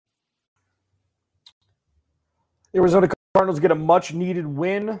The Arizona Cardinals get a much-needed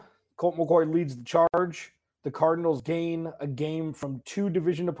win. Colt McCoy leads the charge. The Cardinals gain a game from two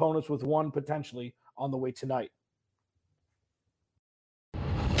division opponents with one potentially on the way tonight.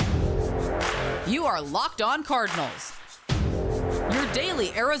 You are Locked On Cardinals, your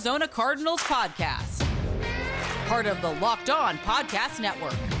daily Arizona Cardinals podcast. Part of the Locked On Podcast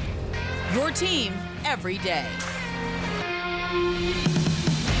Network, your team every day.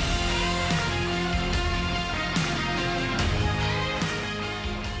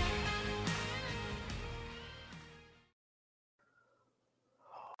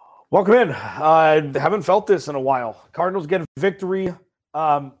 Welcome in. I haven't felt this in a while. Cardinals get a victory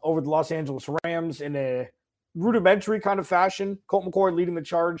over the Los Angeles Rams in a rudimentary kind of fashion. Colt McCoy leading the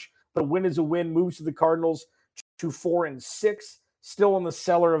charge, but a win is a win. Moves to the Cardinals to 4-6. Still in the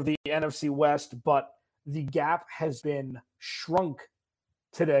cellar of the NFC West, but the gap has been shrunk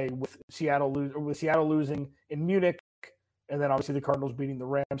today with Seattle losing in Munich, and then obviously the Cardinals beating the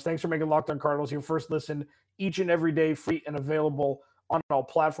Rams. Thanks for making Locked On Cardinals your first listen each and every day, free and available on all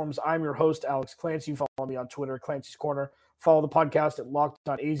platforms. I'm your host, Alex Clancy. Follow me on Twitter, Clancy's Corner. Follow the podcast at Locked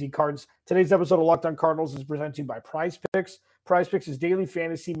On AZ Cards. Today's episode of Locked On Cardinals is presented to you by Prize Picks. Prize Picks is daily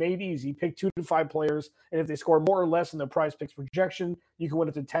fantasy made easy. Pick 2 to 5 players, and if they score more or less than their Prize Picks projection, you can win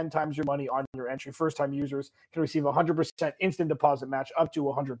up to 10 times your money on your entry. First-time users can receive a 100% instant deposit match up to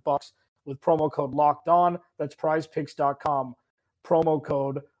 $100 with promo code Locked On. That's PrizePicks.com. Promo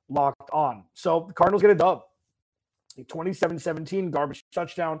code Locked On. So the Cardinals get a dub. A 27-17 garbage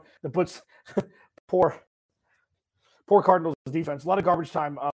touchdown that puts poor Cardinals defense. A lot of garbage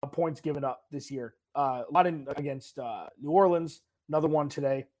time points given up this year. A lot against New Orleans. Another one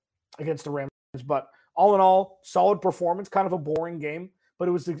today against the Rams. But all in all, solid performance. Kind of a boring game, but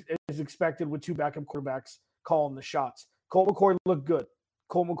it was as expected with two backup quarterbacks calling the shots. Colt McCoy looked good.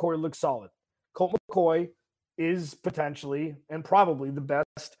 Colt McCoy looked solid. Colt McCoy is potentially and probably the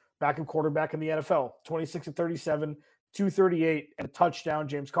best backup quarterback in the NFL. 26-37, 238, and a touchdown.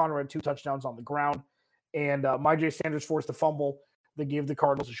 James Conner had 2 touchdowns on the ground. And Myjai Sanders forced a fumble that gave the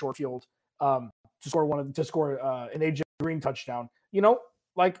Cardinals a short field to score an AJ Green touchdown. You know,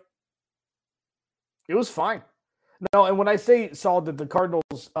 like, it was fine. No, and when I say solid, that the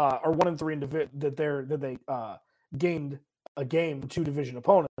Cardinals are 1-3 in that they gained a game, 2 division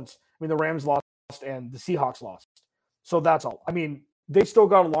opponents. I mean, the Rams lost and the Seahawks lost. So that's all. I mean, they still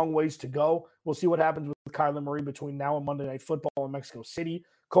got a long ways to go. We'll see what happens with Kyler Murray between now and Monday Night Football in Mexico City.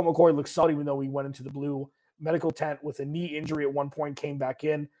 Colt McCoy looks solid, even though he went into the blue medical tent with a knee injury at one point, came back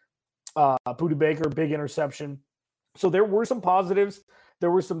in. Budda Baker, big interception. So there were some positives.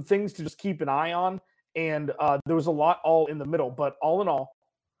 There were some things to just keep an eye on. And there was a lot all in the middle. But all in all,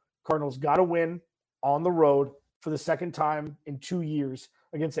 Cardinals got a win on the road for the second time in 2 years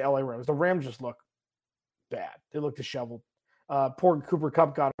against the LA Rams. The Rams just look bad. They look disheveled. Poor Cooper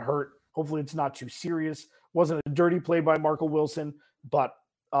Kupp got hurt. Hopefully it's not too serious. Wasn't a dirty play by Marco Wilson, but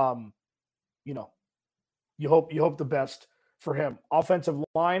you know, you hope the best for him. Offensive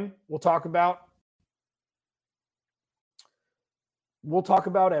line, we'll talk about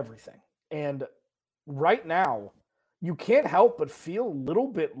everything. And right now, you can't help but feel a little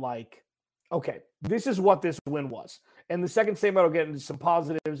bit like, okay, this is what this win was. And the second segment, I'll get into some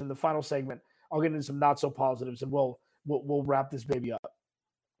positives. In the final segment, I'll get into some not so positives, and we'll wrap this baby up.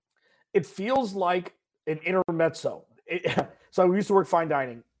 It feels like an intermezzo. So we used to work fine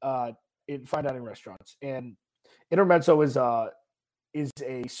dining in fine dining restaurants, and intermezzo is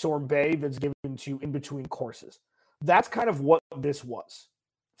a sorbet that's given to you in between courses. That's kind of what this was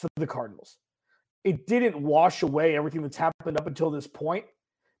for the Cardinals. It didn't wash away everything that's happened up until this point,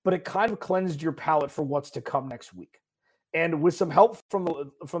 but it kind of cleansed your palate for what's to come next week. And with some help from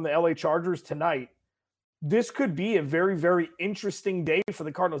the LA Chargers tonight, this could be a very, very interesting day for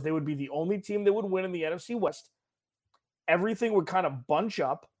the Cardinals. They would be the only team that would win in the NFC West. Everything would kind of bunch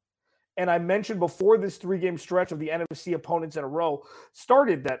up. And I mentioned before this 3-game stretch of the NFC opponents in a row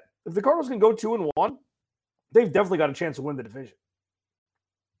started that if the Cardinals can go 2-1, they've definitely got a chance to win the division.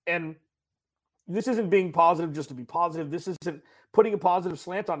 And this isn't being positive just to be positive. This isn't putting a positive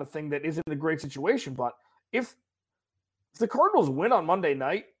slant on a thing that isn't a great situation. But if the Cardinals win on Monday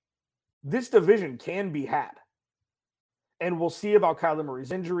night, this division can be had. And we'll see about Kyler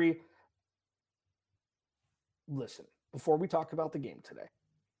Murray's injury. Listen, before we talk about the game today,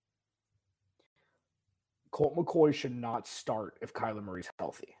 Colt McCoy should not start if Kyler Murray's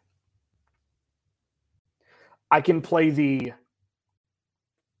healthy. I can play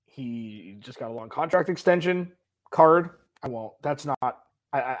he just got a long contract extension card. I won't. That's not,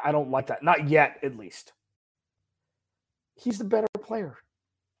 I don't like that. Not yet, at least. He's the better player.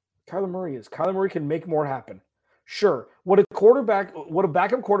 Kyler Murray is. Kyler Murray can make more happen. Sure. What a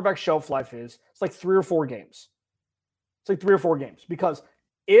backup quarterback shelf life is, it's like 3 or 4 games. It's like 3 or 4 games. Because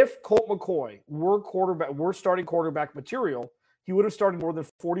if Colt McCoy were starting quarterback material, he would have started more than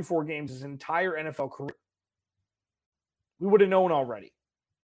 44 games his entire NFL career. We would have known already.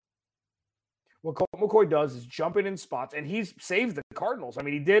 What Colt McCoy does is jump in spots, and he's saved the Cardinals. I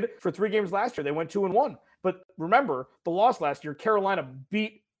mean, he did for 3 games last year. They went 2-1. But remember, the loss last year, Carolina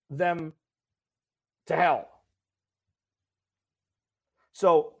beat them to hell.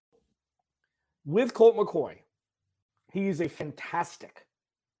 So, with Colt McCoy, he is a fantastic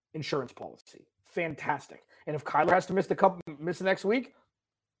insurance policy. Fantastic. And if Kyler has to miss the next week,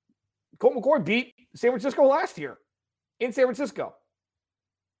 Colt McCoy beat San Francisco last year in San Francisco.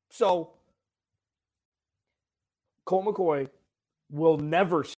 So, Colt McCoy will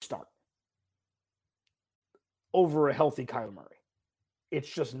never start over a healthy Kyler Murray. It's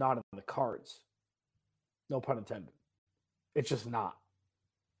just not in the cards. No pun intended. It's just not.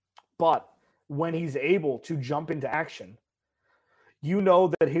 But when he's able to jump into action, you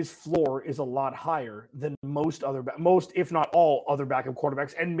know that his floor is a lot higher than most, if not all, other backup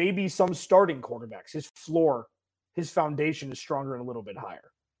quarterbacks, and maybe some starting quarterbacks. His floor, his foundation is stronger and a little bit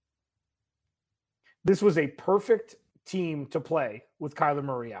higher. This was a perfect team to play with Kyler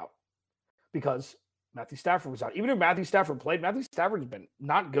Murray out because Matthew Stafford was out. Even if Matthew Stafford played, Matthew Stafford's been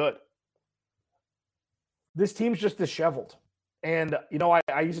not good. This team's just disheveled. And,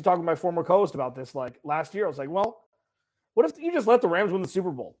 I used to talk with my former co-host about this like last year. I was like, well, what if you just let the Rams win the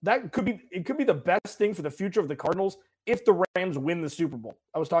Super Bowl? It could be the best thing for the future of the Cardinals if the Rams win the Super Bowl.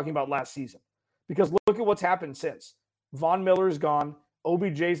 I was talking about last season. Because look at what's happened since. Von Miller's gone.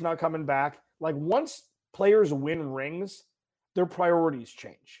 OBJ's not coming back. Like, once players win rings, their priorities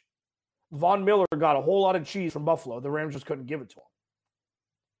change. Von Miller got a whole lot of cheese from Buffalo. The Rams just couldn't give it to him.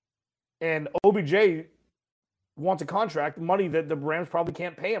 And OBJ wants a contract, money that the Rams probably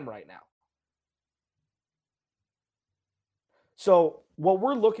can't pay him right now. So what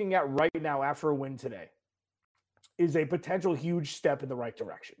we're looking at right now after a win today is a potential huge step in the right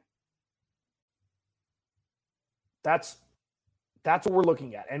direction. That's what we're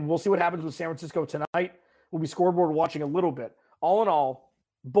looking at. And we'll see what happens with San Francisco tonight. We'll be scoreboard watching a little bit. All in all,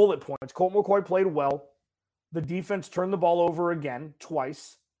 bullet points. Colt McCoy played well. The defense turned the ball over again,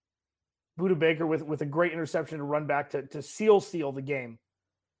 twice. Budda Baker with a great interception to run back to seal the game.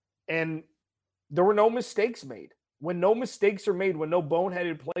 And there were no mistakes made. When no mistakes are made, when no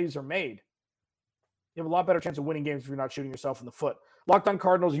boneheaded plays are made, you have a lot better chance of winning games if you're not shooting yourself in the foot. Locked On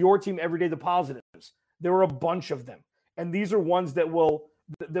Cardinals, your team every day, the positives. There were a bunch of them. And these are ones that will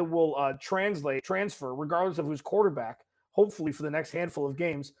transfer, regardless of who's quarterback, hopefully for the next handful of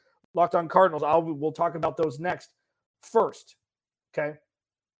games. Locked On Cardinals, we'll talk about those next. First, okay?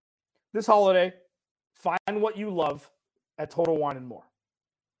 This holiday, find what you love at Total Wine & More.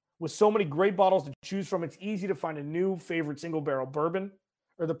 With so many great bottles to choose from, it's easy to find a new favorite single barrel bourbon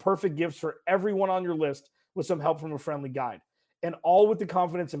or the perfect gifts for everyone on your list with some help from a friendly guide. And all with the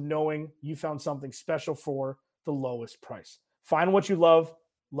confidence of knowing you found something special for the lowest price. Find what you love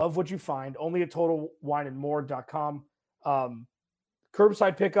what you find, only at TotalWineandMore.com.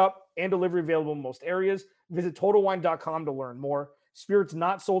 Curbside pickup and delivery available in most areas. Visit TotalWine.com to learn more. Spirits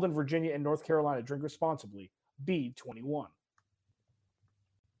not sold in Virginia and North Carolina. Drink responsibly. B21.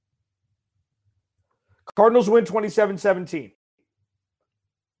 Cardinals win 27-17.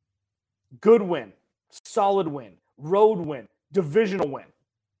 Good win. Solid win. Road win. Divisional win.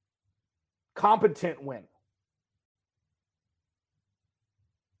 Competent win.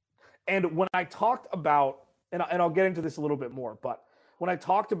 And when I talked about, and I'll get into this a little bit more, but when I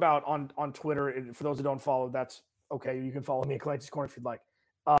talked about on Twitter, and for those who don't follow, that's okay. You can follow me at Clancy's Corner if you'd like.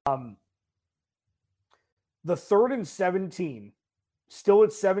 The 3rd and 17, still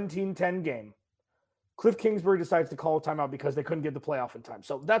at 17-10 game, Cliff Kingsbury decides to call a timeout because they couldn't get the playoff in time.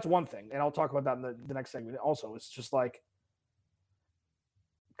 So that's one thing, and I'll talk about that in the next segment. Also, it's just like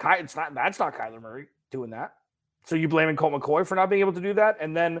that's not Kyler Murray doing that. So you blaming Colt McCoy for not being able to do that,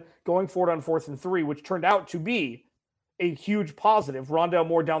 and then going forward on 4th and 3, which turned out to be a huge positive. Rondale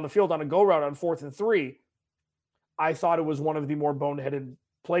Moore down the field on a go route on 4th and 3. I thought it was one of the more boneheaded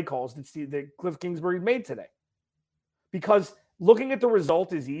play calls that Cliff Kingsbury made today. Because looking at the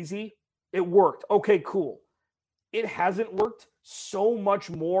result is easy. It worked. Okay, cool. It hasn't worked so much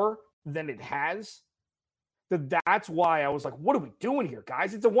more than it has. That's why I was like, what are we doing here,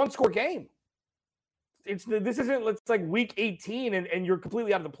 guys? It's a one-score game. It's like week 18 and you're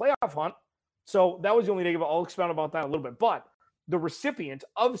completely out of the playoff hunt. So that was the only negative. I'll expound about that a little bit. But the recipient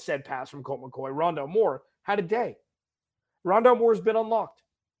of said pass from Colt McCoy, Rondale Moore, had a day. Rondale Moore has been unlocked.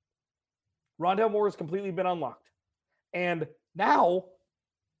 Rondale Moore has completely been unlocked. And now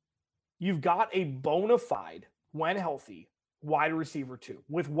you've got a bona fide, when healthy, wide receiver 2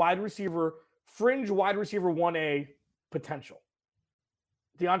 with fringe wide receiver 1A potential.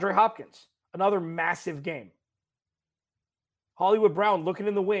 DeAndre Hopkins, another massive game. Hollywood Brown looking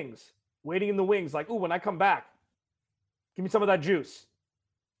in the wings, waiting in the wings, like, ooh, when I come back, give me some of that juice.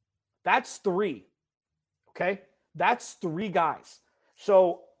 That's 3. Okay? That's 3 guys.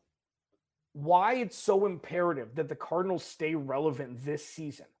 So why it's so imperative that the Cardinals stay relevant this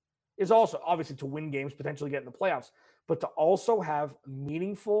season is also obviously to win games, potentially get in the playoffs, but to also have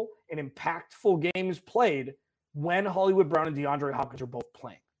meaningful and impactful games played when Hollywood Brown and DeAndre Hopkins are both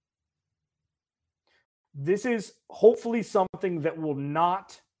playing. This is hopefully something that will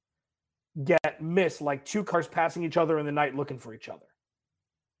not get missed, like 2 cars passing each other in the night looking for each other.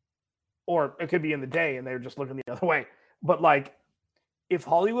 Or it could be in the day and they're just looking the other way. But like, if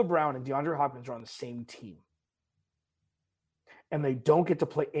Hollywood Brown and DeAndre Hopkins are on the same team and they don't get to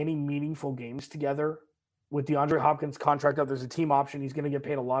play any meaningful games together, with DeAndre Hopkins' contract up, there's a team option. He's going to get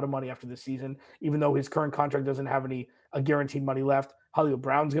paid a lot of money after this season, even though his current contract doesn't have any guaranteed money left. Hollywood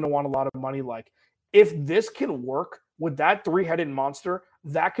Brown's going to want a lot of money. Like, if this can work with that 3-headed monster,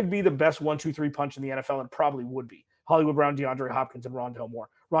 that could be the best 1-2-3 punch in the NFL, and probably would be. Hollywood Brown, DeAndre Hopkins, and Rondale Moore.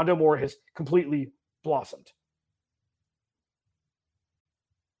 Rondale Moore has completely blossomed.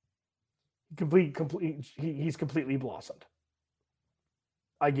 He's completely blossomed.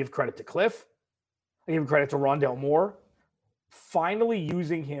 I give credit to Cliff. I give credit to Rondale Moore. Finally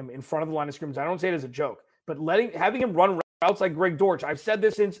using him in front of the line of scrimmage. I don't say it as a joke, but having him run routes like Greg Dortch. I've said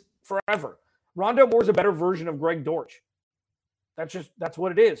this since forever. Rondale Moore is a better version of Greg Dortch. That's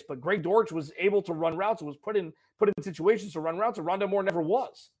what it is. But Greg Dortch was able to run routes and was put in situations to run routes, and Rondale Moore never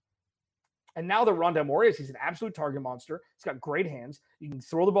was. And now that Rondale Moore he's an absolute target monster. He's got great hands. You can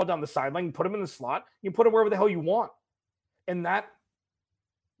throw the ball down the sideline, you put him in the slot, you can put him wherever the hell you want. And that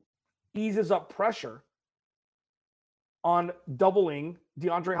eases up pressure on doubling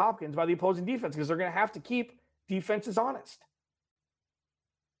DeAndre Hopkins by the opposing defense, because they're going to have to keep defenses honest.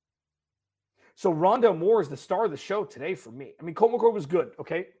 So Rondale Moore is the star of the show today for me. I mean, Colt McCoy was good,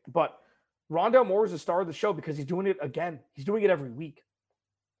 okay? But Rondale Moore is the star of the show because he's doing it again. He's doing it every week.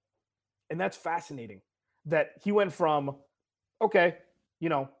 And that's fascinating that he went from, okay,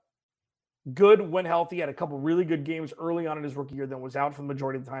 good when healthy, had a couple really good games early on in his rookie year, then was out for the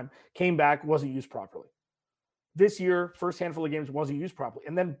majority of the time, came back, wasn't used properly. This year, first handful of games wasn't used properly.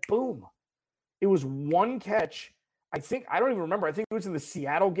 And then boom, it was 1 catch. I don't even remember. I think it was in the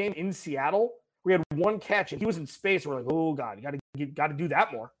Seattle game in Seattle. We had 1 catch and he was in space. We're like, oh God, you got to do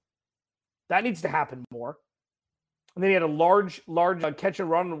that more. That needs to happen more. And then he had a large catch and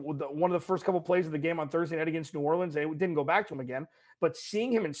run with one of the first couple plays of the game on Thursday night against New Orleans. They didn't go back to him again. But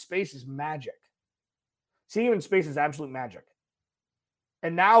seeing him in space is magic. Seeing him in space is absolute magic.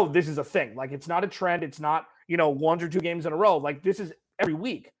 And now this is a thing. Like, it's not a trend. It's not, 1 or 2 games in a row. Like, this is every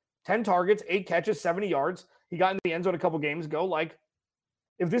week. 10 targets, 8 catches, 70 yards. He got in the end zone a couple games ago. Like,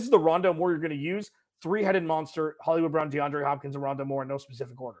 if this is the Rondale Moore you're going to use, 3-headed monster, Hollywood Brown, DeAndre Hopkins, and Rondale Moore in no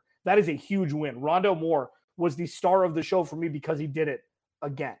specific order. That is a huge win. Rondale Moore was the star of the show for me because he did it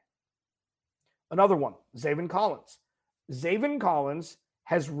again. Another one, Zaven Collins. Zaven Collins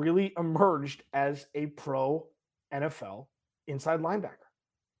has really emerged as a pro NFL inside linebacker.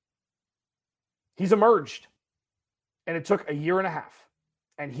 He's emerged, and it took a year and a half.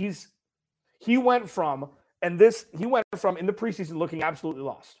 And he went from in the preseason looking absolutely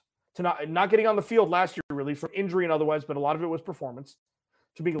lost to not getting on the field last year, really, from injury and otherwise, but a lot of it was performance,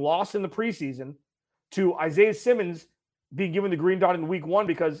 to being lost in the preseason, to Isaiah Simmons being given the green dot in week 1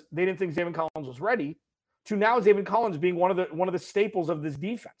 because they didn't think Zaven Collins was ready, to now Zaven Collins being one of the staples of this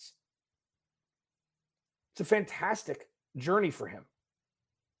defense. It's a fantastic journey for him.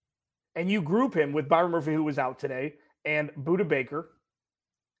 And you group him with Byron Murphy, who was out today, and Budda Baker,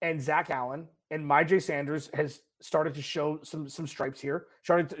 and Zach Allen, and Myjai Sanders has started to show some stripes here,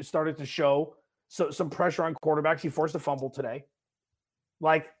 started to show some pressure on quarterbacks. He forced a fumble today.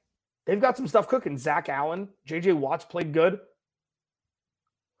 Like, they've got some stuff cooking. Zach Allen, J.J. Watts played good.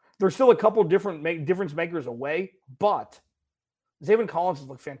 There's still a couple difference makers away, but Zaven Collins has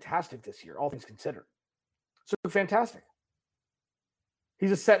looked fantastic this year, all things considered. So fantastic.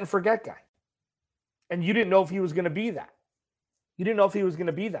 He's a set and forget guy. And you didn't know if he was going to be that. You didn't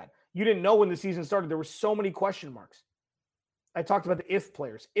know when the season started. There were so many question marks. I talked about the if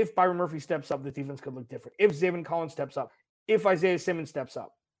players. If Byron Murphy steps up, the defense could look different. If Zaven Collins steps up. If Isaiah Simmons steps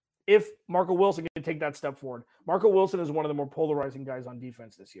up. If Marco Wilson can take that step forward. Marco Wilson is one of the more polarizing guys on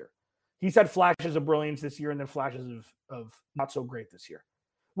defense this year. He's had flashes of brilliance this year and then flashes of not so great this year,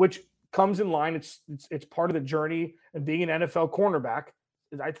 which comes in line. It's part of the journey, and being an NFL cornerback,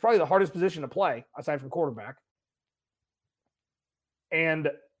 it's probably the hardest position to play aside from quarterback. And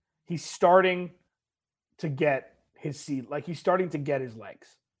he's starting to get his seat, like he's starting to get his legs,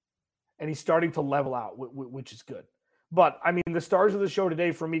 and he's starting to level out, which is good. But I mean, the stars of the show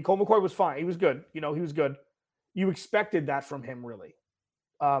today for me, Colt McCoy was fine. He was good. He was good. You expected that from him, really.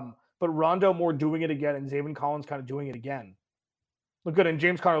 But Rondale Moore doing it again, and Zaven Collins kind of doing it again. Look good, and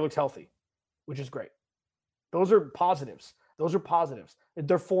James Conner looks healthy, which is great. Those are positives. They're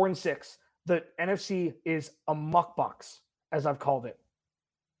 4-6. The NFC is a muck box, as I've called it.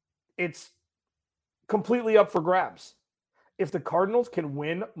 It's completely up for grabs. If the Cardinals can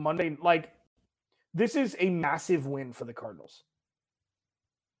win Monday, this is a massive win for the Cardinals.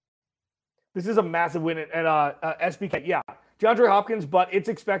 This is a massive win at SBK. Yeah, DeAndre Hopkins, but it's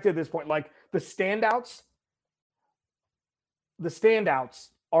expected at this point. Like the standouts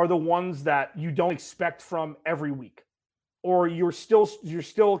are the ones that you don't expect from every week, or you're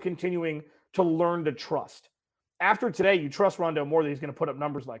still continuing to learn to trust. After today, you trust Rondale Moore that he's going to put up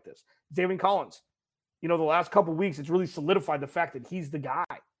numbers like this. Zaven Collins, the last couple of weeks, it's really solidified the fact that he's the guy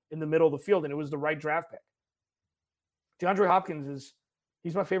in the middle of the field, and it was the right draft pick. DeAndre Hopkins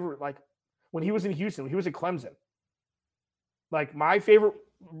he's my favorite. Like when he was in Houston, when he was at Clemson, like my favorite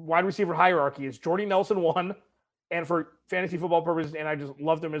wide receiver hierarchy is Jordy Nelson 1, and for fantasy football purposes, and I just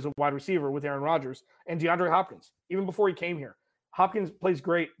loved him as a wide receiver with Aaron Rodgers, and DeAndre Hopkins. Even before he came here, Hopkins plays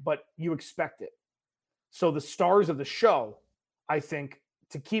great, but you expect it. So the stars of the show, I think,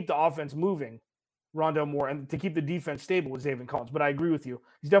 to keep the offense moving, Rondale Moore, and to keep the defense stable with Zaven Collins. But I agree with you.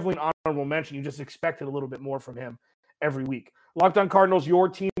 He's definitely an honorable mention. You just expected a little bit more from him every week. Locked On Cardinals, your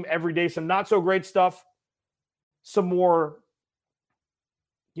team every day. Some not so great stuff. Some more,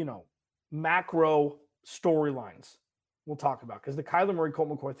 macro storylines we'll talk about. Because the Kyler Murray, Colt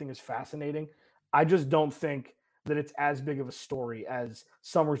McCoy thing is fascinating. I just don't think that it's as big of a story as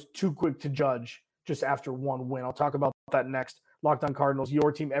some are too quick to judge just after one win. I'll talk about that next. Locked On Cardinals,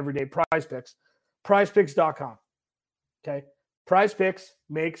 your team every day. Prize Picks. PrizePicks.com. Okay? Prize Picks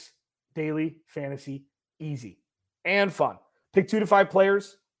makes daily fantasy easy and fun. Pick 2 to 5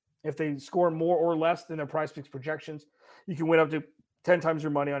 players. If they score more or less than their Prize Picks projections, you can win up to 10 times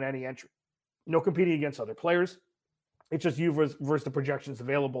your money on any entry. No competing against other players. It's just you versus the projections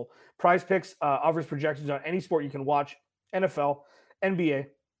available. Prize Picks offers projections on any sport you can watch: NFL, NBA,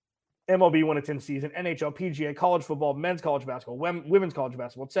 MLB when it's in season, NHL, PGA, college football, men's college basketball, women's college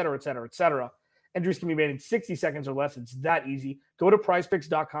basketball, et cetera, et cetera, et cetera. Entries can be made in 60 seconds or less. It's that easy. Go to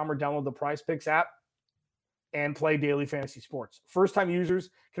prizepicks.com or download the Prize Picks app and play daily fantasy sports. First-time users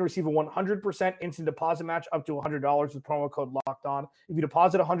can receive a 100% instant deposit match up to $100 with promo code Locked On. If you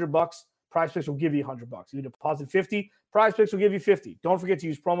deposit $100, Prize Picks will give you $100. If you deposit $50, Prize Picks will give you $50. Don't forget to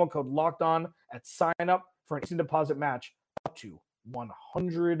use promo code Locked On at sign up for an instant deposit match up to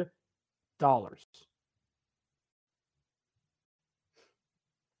 $100.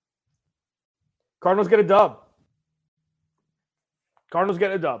 Cardinals get a dub.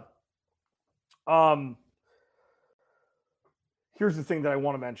 Here's the thing that I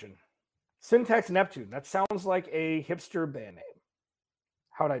want to mention. Syntax Neptune. That sounds like a hipster band name.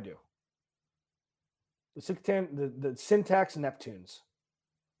 How'd I do? The Syntax Neptunes.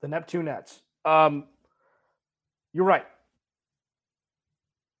 The Neptunettes. You're right.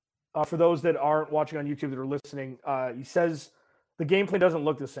 For those that aren't watching on YouTube that are listening, he says the gameplay doesn't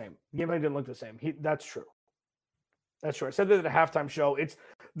look the same. The gameplay didn't look the same. That's true. That's true. I said that at a halftime show.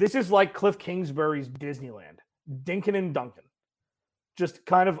 This is like Cliff Kingsbury's Disneyland. Dinkin' and Duncan. Just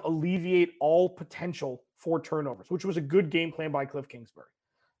kind of alleviate all potential for turnovers, which was a good game plan by Cliff Kingsbury.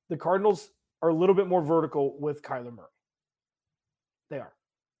 The Cardinals are a little bit more vertical with Kyler Murray. They are.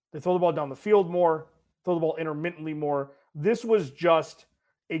 They throw the ball down the field more, throw the ball intermittently more. This was just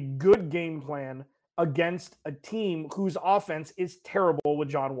a good game plan against a team whose offense is terrible with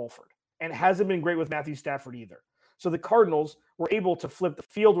John Wolford and hasn't been great with Matthew Stafford either. So the Cardinals were able to flip the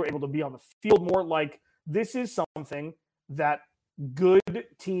field, were able to be on the field more. Like, this is something that good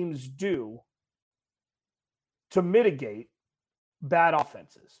teams do to mitigate bad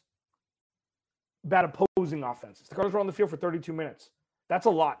offenses, bad opposing offenses. The Cardinals were on the field for 32 minutes. That's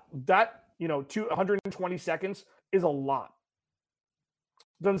a lot. That, 120 seconds is a lot.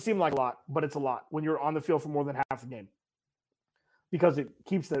 Doesn't seem like a lot, but it's a lot when you're on the field for more than half the game because it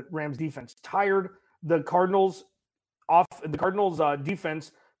keeps the Rams defense tired. The Cardinals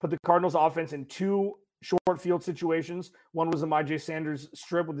defense put the Cardinals offense in 2 short field situations. One was the Myjai Sanders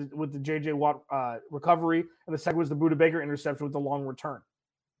strip with the J.J. Watt recovery, and the second was the Budda Baker interception with the long return.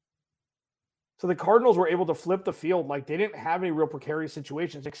 So the Cardinals were able to flip the field. Like, they didn't have any real precarious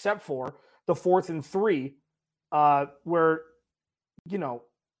situations except for the 4th and 3, where,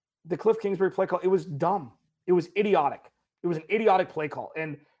 the Cliff Kingsbury play call, it was dumb. It was idiotic. It was an idiotic play call.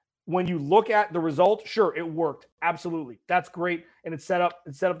 And when you look at the result, sure, it worked. Absolutely. That's great. And it set up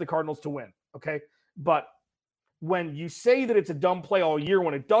the Cardinals to win. Okay. But when you say that it's a dumb play all year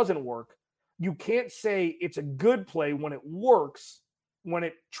when it doesn't work, you can't say it's a good play when it works, when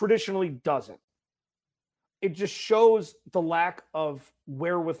it traditionally doesn't. It just shows the lack of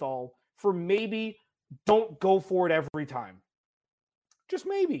wherewithal for maybe don't go for it every time. Just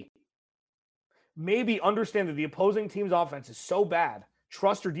maybe. Maybe understand that the opposing team's offense is so bad.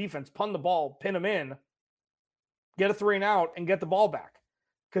 Trust your defense, punt the ball, pin them in, get a 3 and out, and get the ball back.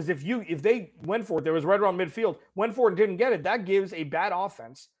 Because if they went for it, there was right around midfield, went for it and didn't get it, that gives a bad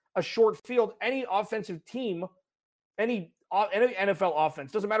offense a short field. Any offensive team, any NFL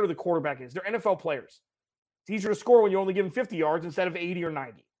offense, doesn't matter who the quarterback is, they're NFL players. It's easier to score when you're only given 50 yards instead of 80 or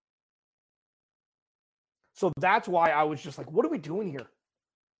 90. So that's why I was just like, what are we doing here?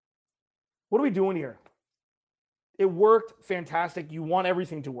 What are we doing here? It worked fantastic. You want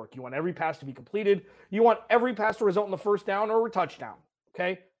everything to work. You want every pass to be completed. You want every pass to result in the first down or a touchdown.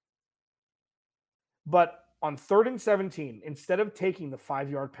 Okay? But on 3rd and 17, instead of taking the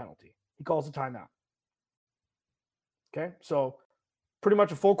 5-yard penalty, he calls a timeout. Okay? So pretty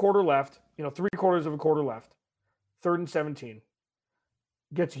much a full quarter left, 3/4 of a quarter left. 3rd and 17.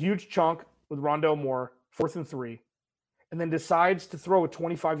 Gets a huge chunk with Rondale Moore, 4th and 3. And then decides to throw a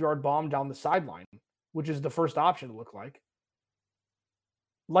 25-yard bomb down the sideline, which is the first option to look like.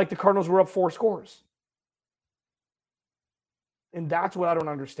 Like the Cardinals were up 4 scores. And that's what I don't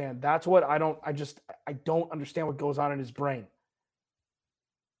understand. That's what I don't understand what goes on in his brain.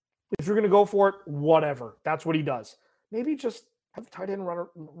 If you're going to go for it, whatever. That's what he does. Maybe just have the tight end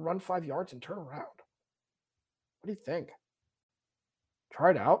run 5 yards and turn around. What do you think?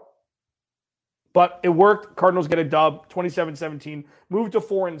 Try it out. But it worked. Cardinals get a dub, 27-17. Moved to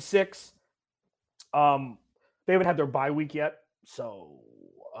 4 and 6. They haven't had their bye week yet, so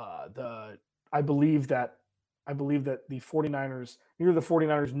I believe that the 49ers, neither the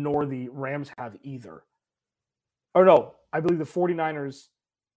 49ers nor the Rams have either. Or no, I believe the 49ers,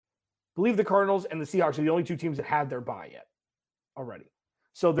 the Cardinals and the Seahawks are the only 2 teams that had their bye yet already.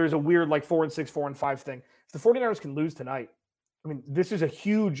 So there's a weird 4 and 6, 4 and 5 thing. If the 49ers can lose tonight, I mean, this is a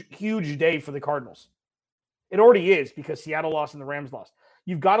huge, huge day for the Cardinals. It already is because Seattle lost and the Rams lost.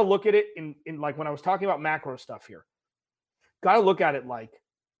 You've got to look at it in when I was talking about macro stuff here. Got to look at it like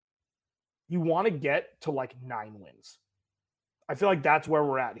you want to get to 9 wins. I feel like that's where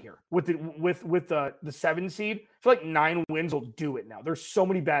we're at here with the 7 seed. I feel like 9 wins will do it now. There's so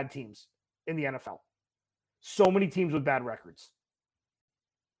many bad teams in the NFL, so many teams with bad records,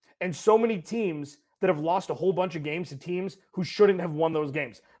 and so many teams that have lost a whole bunch of games to teams who shouldn't have won those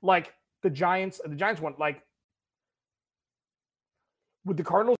games. Like the Giants won. With the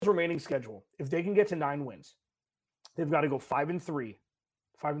Cardinals' remaining schedule, if they can get to 9 wins, they've got to go 5 and 3.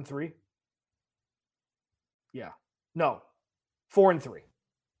 5 and 3? Yeah. No. 4 and 3.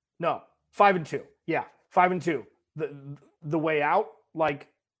 No. 5 and 2. Yeah. 5 and 2. The way out,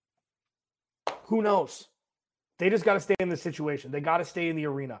 who knows? They just got to stay in the situation. They got to stay in the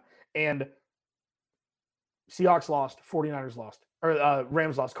arena. And Seahawks lost, 49ers lost, or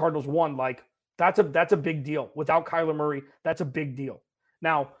Rams lost, Cardinals won. That's a big deal. Without Kyler Murray, that's a big deal.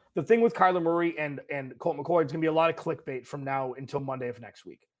 Now, the thing with Kyler Murray and Colt McCoy, it's going to be a lot of clickbait from now until Monday of next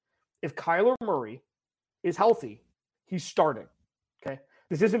week. If Kyler Murray is healthy, he's starting. Okay?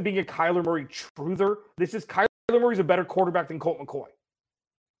 This isn't being a Kyler Murray truther. This is Kyler Murray's a better quarterback than Colt McCoy.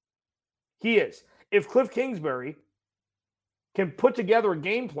 He is. If Cliff Kingsbury can put together a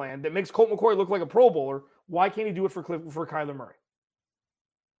game plan that makes Colt McCoy look like a Pro Bowler, why can't he do it for Kyler Murray?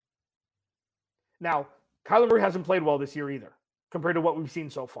 Now, Kyler Murray hasn't played well this year either, compared to what we've seen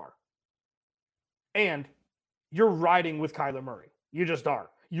so far. And you're riding with Kyler Murray. You just are.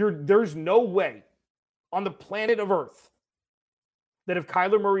 There's no way on the planet of Earth that if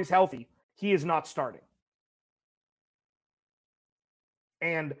Kyler Murray's healthy, he is not starting.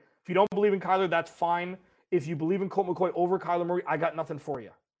 And if you don't believe in Kyler, that's fine. If you believe in Colt McCoy over Kyler Murray, I got nothing for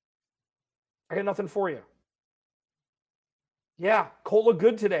you. Yeah, Colt looked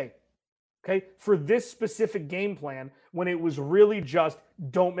good today. Okay, for this specific game plan, when it was really just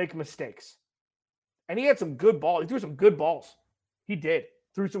don't make mistakes. And he had some good balls. He threw some good balls. He did.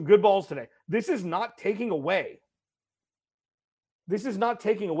 Threw some good balls today. This is not taking away.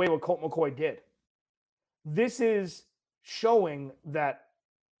 What Colt McCoy did. This is showing that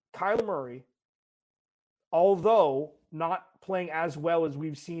Kyler Murray, although not playing as well as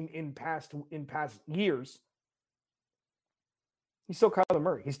we've seen in past years, he's still Kyler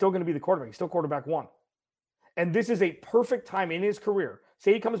Murray. He's still going to be the quarterback. He's still quarterback one. And this is a perfect time in his career.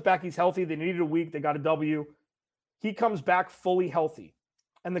 Say he comes back, he's healthy. They needed a week. They got a W. He comes back fully healthy.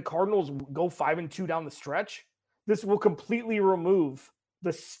 And the Cardinals go 5-2 down the stretch. This will completely remove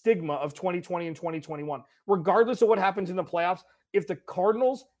the stigma of 2020 and 2021. Regardless of what happens in the playoffs, if the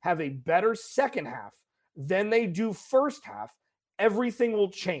Cardinals have a better second half than they do first half, everything will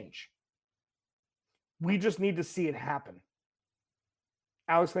change. We just need to see it happen.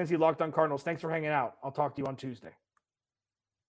 Alex Clancy, Locked On Cardinals. Thanks for hanging out. I'll talk to you on Tuesday.